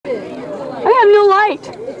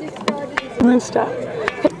Blue stuff.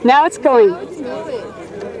 Now it's going.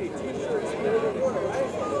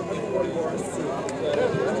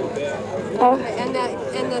 Oh.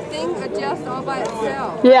 And the thing adjusts all by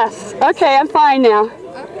itself. Yes. Okay, I'm fine now.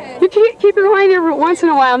 Okay. You keep your eye every once in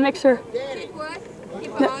a while. Make sure. Keep what?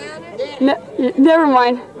 Keep an eye on it? No, never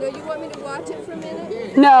mind. No, you want me to watch it for a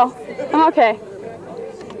minute? No, I'm okay.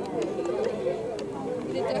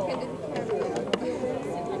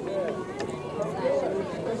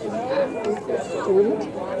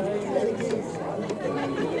 You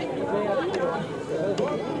duck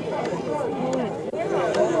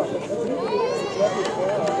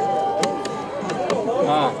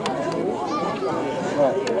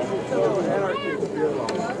into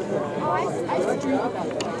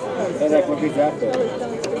the Hey, like what he's after.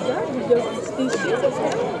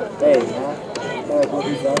 Hey, like what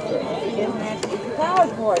he's after.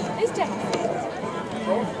 Powered board. It's down.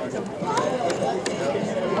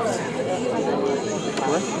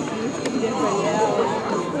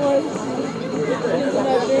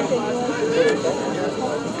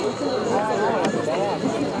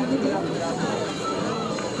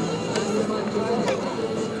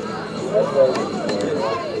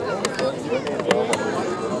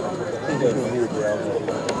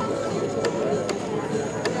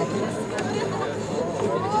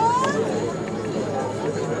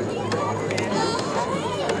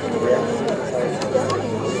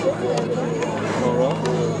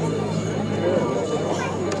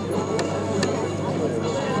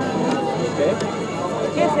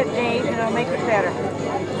 Kiss it, Dave, and it'll make it better.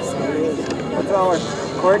 What's all our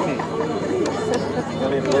Courtney?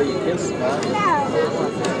 Don't even let you kiss, huh?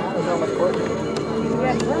 What's all my Courtney?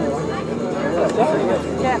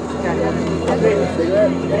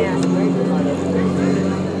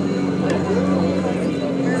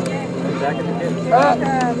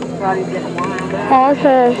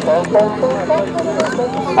 Okay.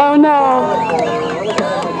 Oh no.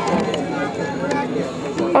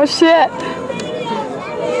 Oh shit.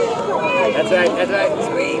 That's right,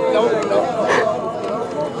 sweet. Don't.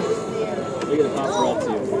 Look at the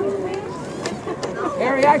paparazzi.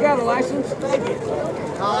 Harry, I got a license. No,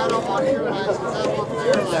 I don't want your license. I want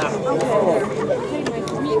their license.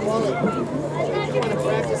 You want to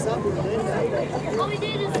practice up? All we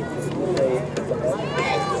did is...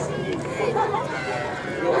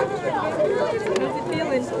 How's it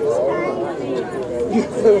feeling?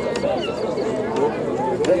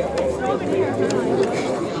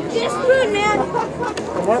 Just food, man.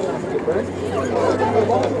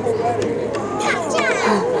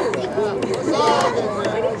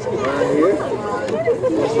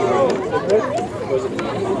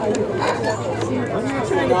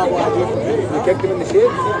 You kicked him in the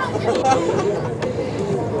shit?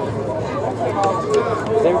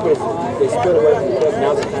 They split away from the club,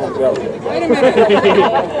 now's the time to go. Wait a minute.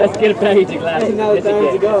 Let's get a package of glasses. Now's the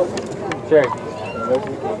time to go. Sure.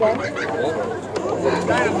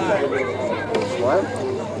 What?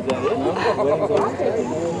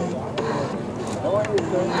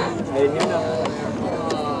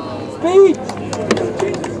 Speed!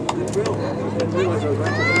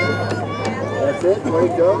 That's it? Where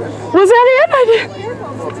you go? Was that it? I did.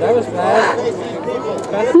 That was fast.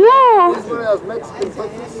 No.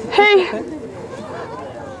 Hey.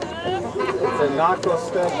 It's a knuckle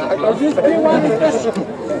special.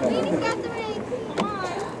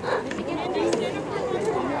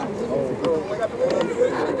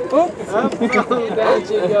 Up, down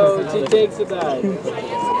she goes. She takes a dive.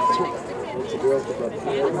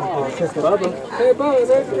 Bubba. Hey, Bubba,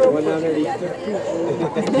 there's the girl. One down there to eat their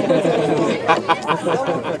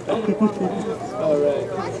All right.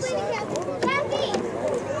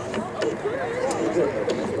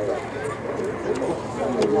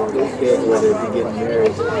 Those kids, whether it be getting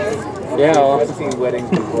married. Yeah, well, I've seen weddings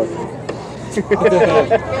before.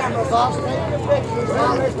 Cameras off, take your pictures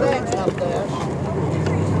while they're standing up there.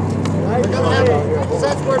 We're going to have,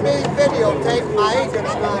 since we're being videotaped, my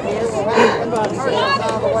agent's not here, we'll have to put the person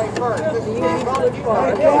out of the way first. This is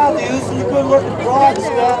Yeah, dude, you good looking broad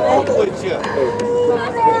stand up with you.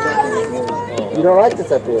 You don't like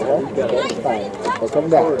this up here, huh? That's fine. We'll come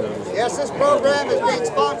down. Yes, this program is being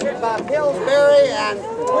sponsored by Pillsbury and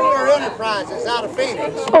Wheeler Enterprises out of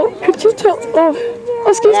Phoenix. Oh, could you tell? Oh,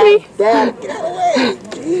 excuse me. Dad, get away!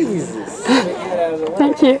 Jesus.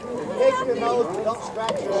 Thank you. Take your nose, but don't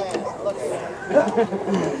scratch your ass. Look at that.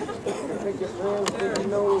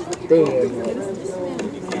 Damn.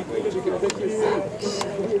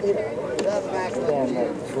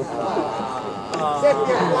 Sip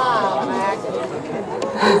your fly, Mac.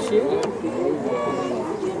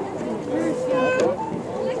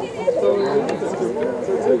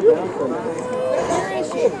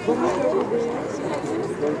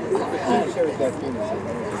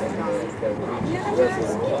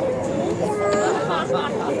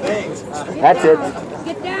 That's it.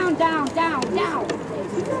 Get down, down, down, down.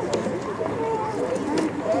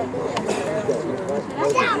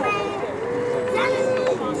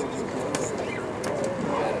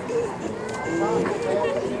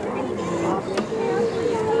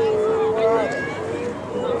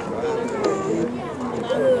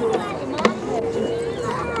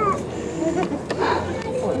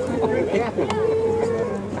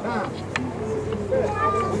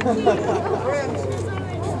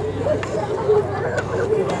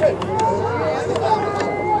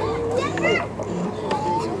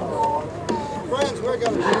 Friends, we're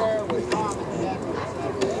going to share with Tom and Jackie this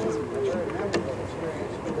afternoon a very memorable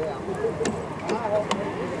experience for them. I hope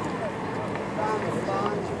Tom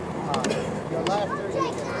responds. Your laughter, you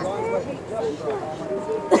can join with it just for a moment.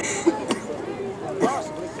 And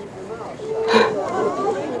possibly keep your mouth shut.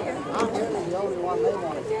 I'm really the only one they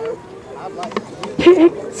want to hear. I'd like to Hey,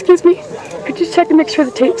 excuse me. Could you check and make sure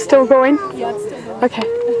the tape's still going? Yeah, it's still going. Okay.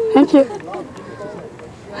 Thank you.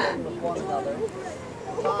 with one another.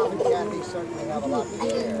 Tom and Jackie certainly have a lot to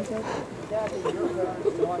share. Jackie, your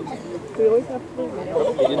parents joined you.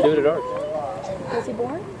 You didn't do it at ours. Was he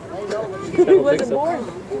born? They know that He you Wasn't born.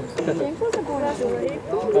 James wasn't born until late.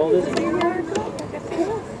 How old is he?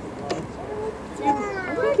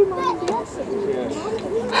 I think he might be awesome.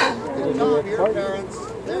 Tom, your parents,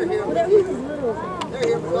 they're here with you. They're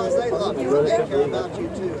here because they love you and they care about you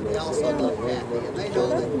too. And they also love Kathy. And they know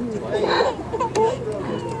that today you're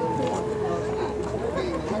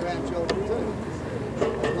being with grandchildren too,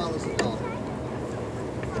 as well as the daughter.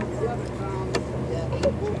 Tom, Kathy,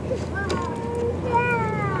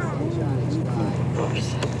 shining sky.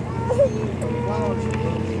 Flowers.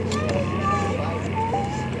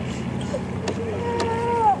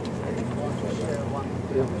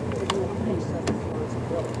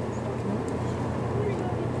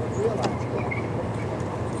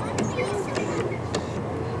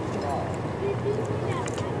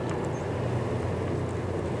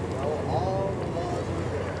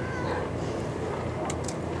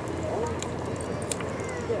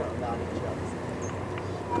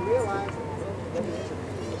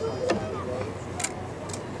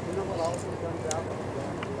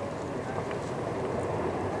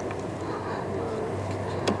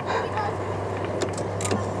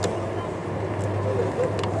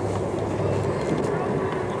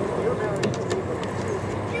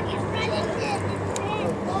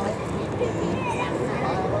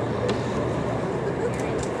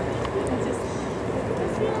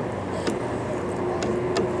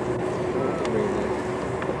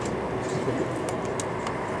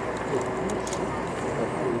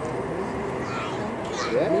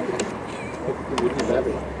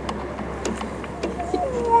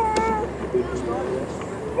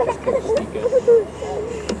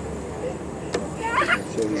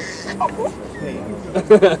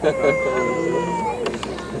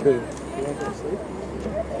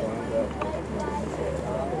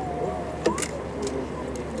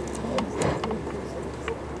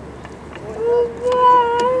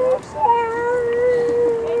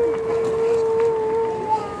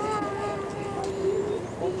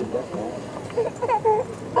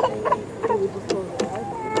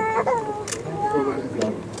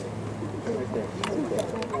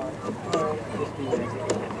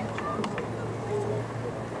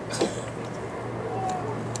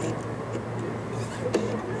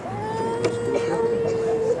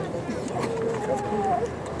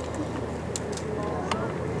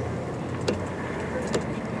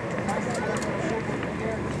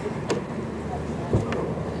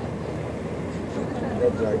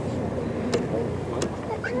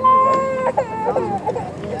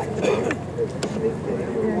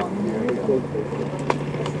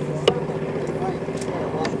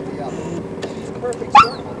 Perfect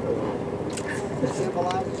circle. It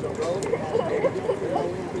symbolizes a road that has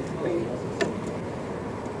been between.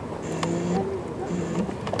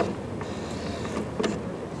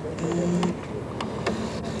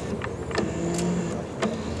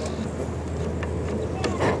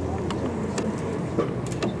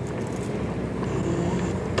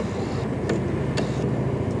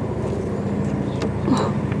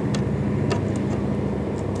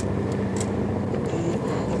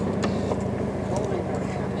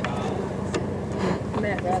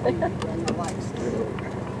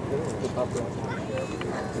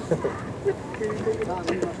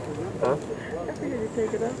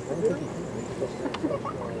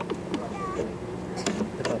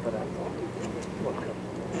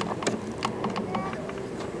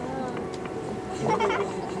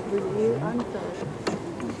 Knowing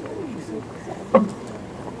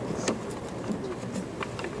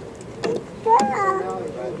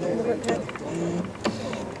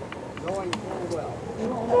full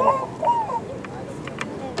well.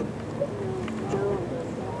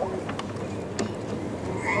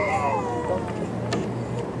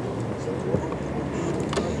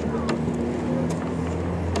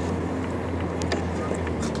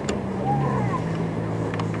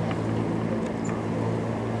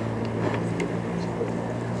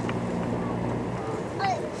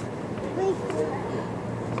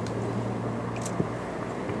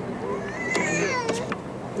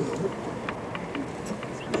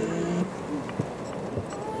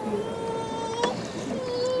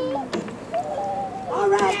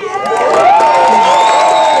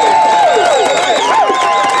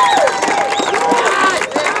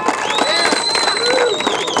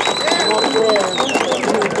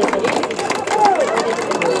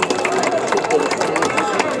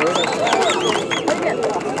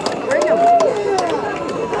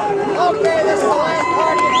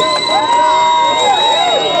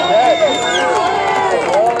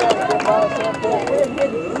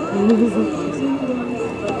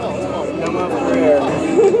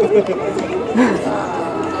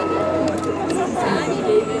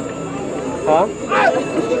 Huh?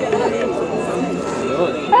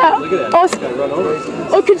 Look at that. Oh, Run over.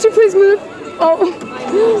 oh, could you please move? Oh,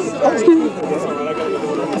 excuse me.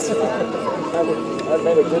 I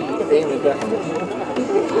made a good aim at that.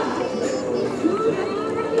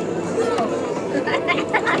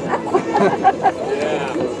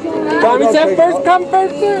 Tommy said first come,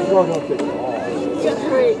 first serve. Just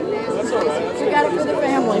wait. We got it for the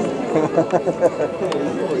family.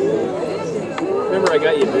 Remember, I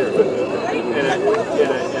got you beer. And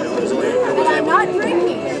it was great. And I'm not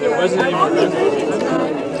drinking. It wasn't even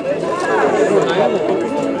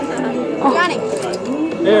Johnny.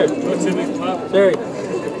 There. What's in the top? There.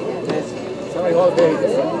 Somebody hold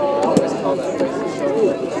it. Always call that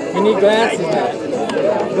place. You need glasses, man.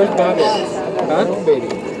 Where's Bobby? Huh? Baby.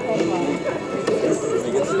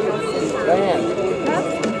 Diane.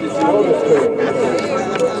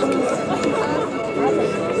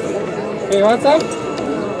 Hey, what's up?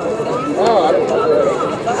 Oh, I don't know.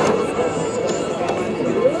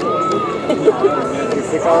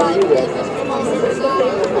 They calling you that.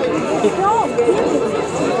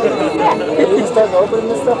 Are you starting opening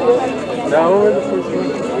this stuff yet? No, we're the first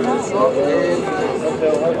one.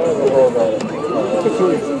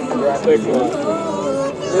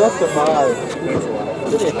 That's the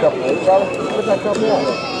vibe. Give me a couple. Where's that couple at?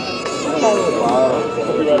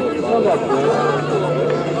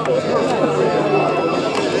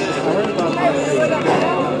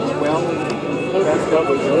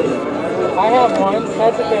 I have one.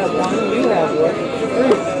 Patrick has one. You have one.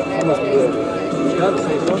 Three.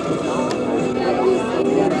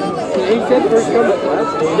 He said first come, but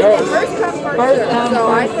last name. First come, first serve. So I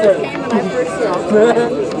first came and I first served.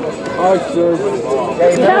 Oh, sure.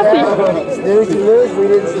 Kathy. Snooze, you lose, we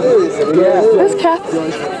didn't snooze. So Where's Kathy?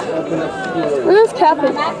 Where's Kathy?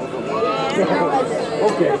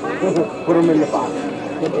 okay. Put them in the box.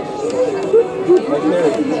 Right there.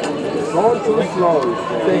 Going too slow.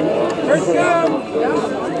 First come.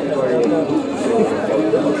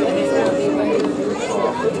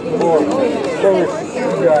 More. First, you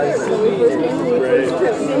guys. Great.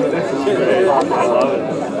 Great. I love it.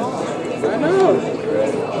 I know.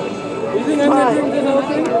 You think I'm going to drink this whole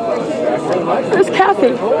thing? Where's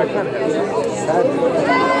Kathy?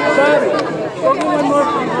 Sorry. Go get one more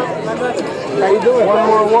from my mother. How you doing? One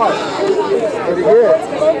more what? Pretty good.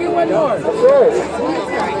 Go get one more. Good.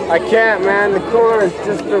 I can't, man. The cooler has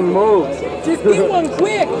just been moved. Just get one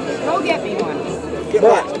quick. Go get me one. Get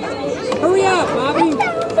what? Hurry up, Bobby.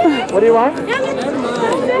 What do you want? Never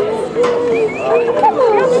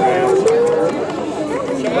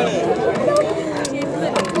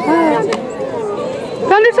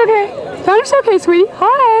Thunder's okay. Thunder's okay, sweetie.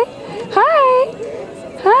 Hi. Hi.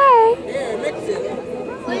 Hi. Here, mix it.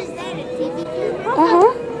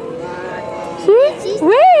 Uh-huh. See?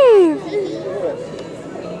 Wave.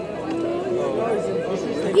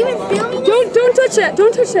 Don't touch that.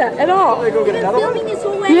 Don't touch that at all. Go get another one?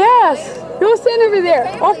 Yes. Go stand over there.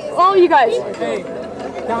 All you guys. Hey,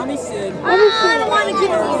 Tommy said. I don't want to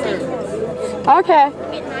get Okay.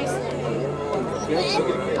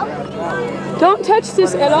 Don't touch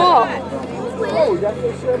this at all.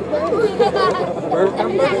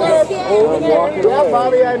 Yeah,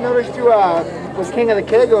 Bobby, I noticed you was king of the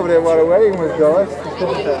keg over there while the wedding was going.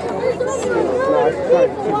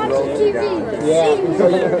 Yeah.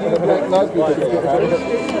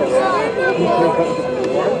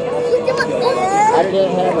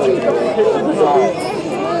 can't have it.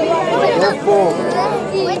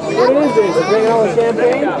 What is this? You drinking all the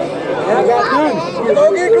champagne? Yeah, I got none. Go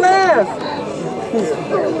get a glass.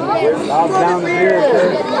 I'll down the beer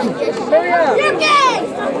first. Hurry up.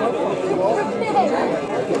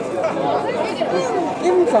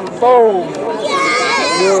 Give him some foam.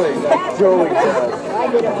 Really, like Joey does.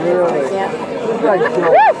 Really. Just like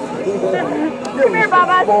Joey. Come here,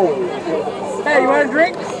 Baba. Hey, you want a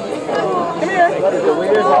drink? Come here. The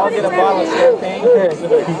leaders all get a bottle of champagne. Here.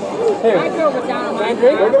 Can I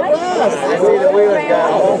drink? I see the Wheelers got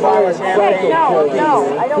a whole bottle of champagne. No,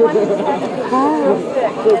 I don't want to get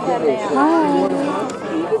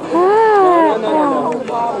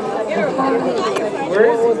Where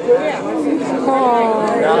is he?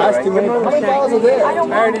 No, that's too many. How many bottles are there? I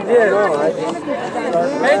already did.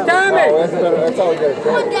 Hey, Tommy! That's all we got to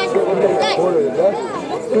drink.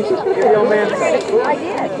 Give your man some. I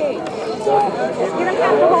did. You don't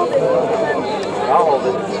have to hold it. I'll hold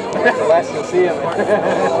it. That's the last you'll see him.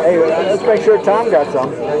 Hey, let's make sure Tom got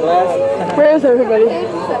some. Where is everybody? We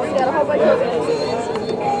got a whole bunch of it.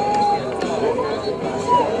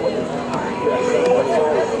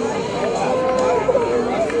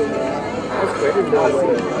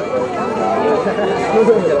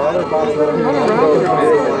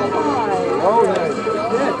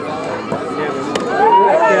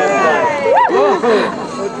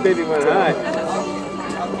 Baby went high.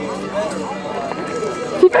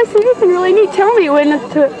 If you guys see anything really neat, tell me when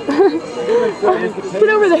it's to it. Get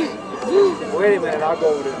over there. Wait a minute, I'll go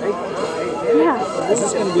over there. Yeah. Is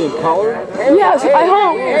this going to be in color? Yes, I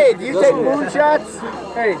hope. Hey, do you take moonshots?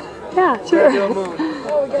 Hey. Yeah, sure.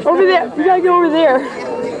 Over there. You gotta go over there.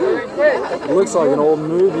 It looks like an old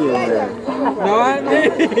movie in there. Not me. I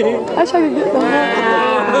wish I could get them.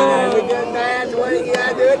 What you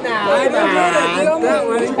gotta do now?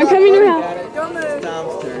 I'm coming around.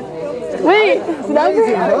 Wait, is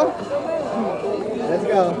it over? Let's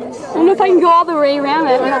go. I don't know if I can go all the way around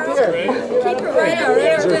it. Is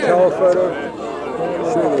there a telephoto?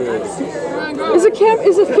 Is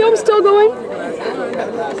the film still going?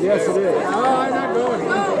 Yes, it is.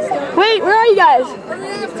 Wait, where are you guys?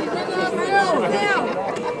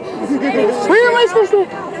 Where am I supposed to?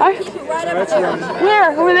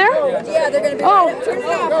 Where? Over there? Yeah, they're going to be Oh. right up. Turn it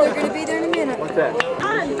off. They're going to be there in a minute. What's that?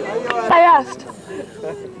 I asked.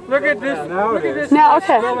 Look at this. Look at this. Now,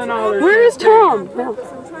 okay. Where is Tom? No.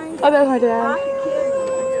 Oh, there's my dad.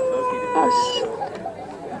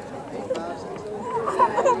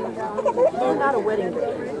 Oh, Not a wedding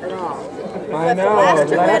at all. I know.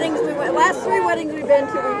 Last three weddings we've been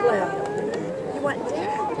to, we've left. You went to?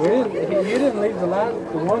 You didn't leave the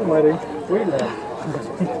one wedding. We left.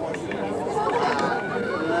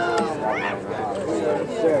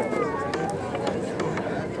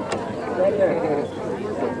 Right there.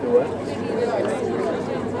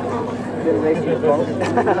 Didn't make the phone.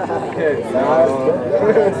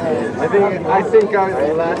 I think the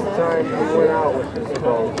last time we went out with this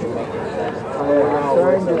phone.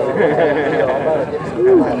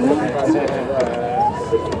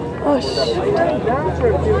 oh shit. Down for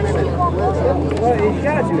a few minutes. Well, you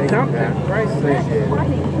gotta do something. Christ's sake.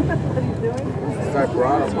 I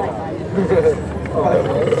brought him.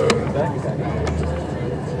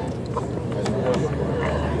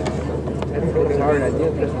 It's hard idea.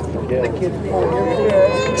 The kids pull your hair.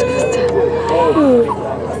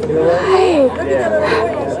 Hey.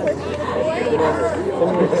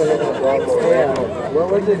 What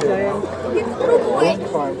was it saying?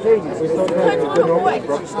 We still have a good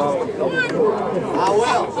old stop. I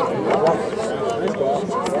will.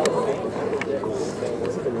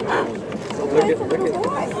 Look at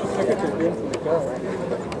this view from the car.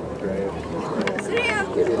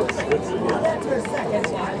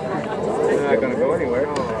 They're not going to go anywhere.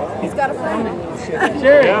 He's got a phone.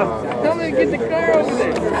 Cheryl, tell me to get the car over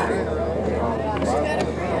there.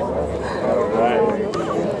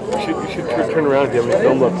 You should turn around if you haven't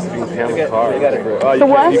filmed up so you can pan the car. Oh, The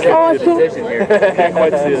what? you Oh, I can't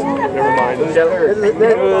quite see it. Never mind.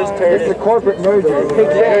 It's a corporate merger.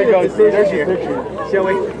 There you go. There's your picture. Shall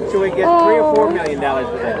we get $3 or $4 million for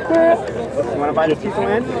that? You want to buy this piece of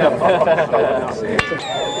land?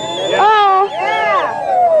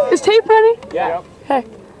 Oh. Is tape running? Yeah. Okay.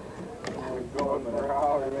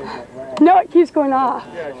 No, it keeps going off.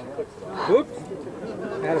 Oops.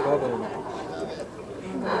 Had a bubble in it.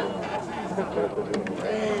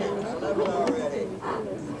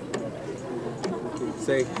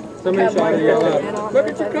 Say, somebody shot to yell out, look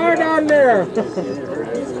at your car down there!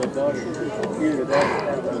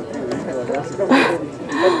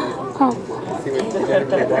 Oh. See what you got at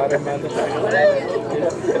the bottom of the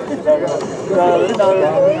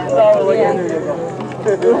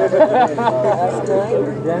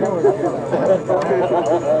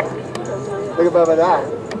Look above it out.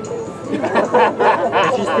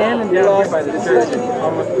 She's standing down here by the church.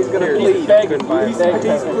 He's going to plead. He's begging. He's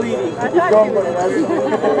pleading.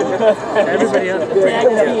 Everybody else.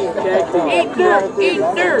 Eat dirt, eat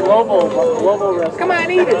dirt. Global rest. Come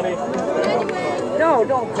on, eat it. No,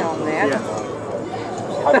 don't tell him that. Yeah.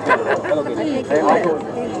 Hey,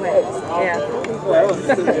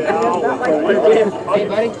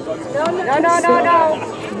 buddy. No.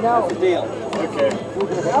 What's the deal? Okay.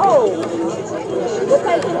 No. Look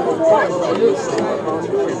like a little boy.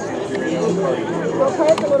 Go play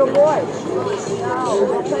with the little boy. No,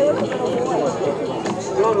 go play with the little boy.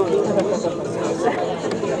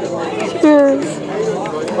 Cheers.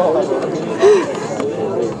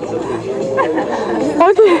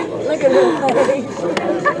 Okay. Look at her face.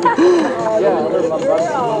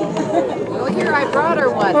 Well, here, I brought her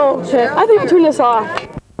one. Oh, shit. I think we'll turn this off.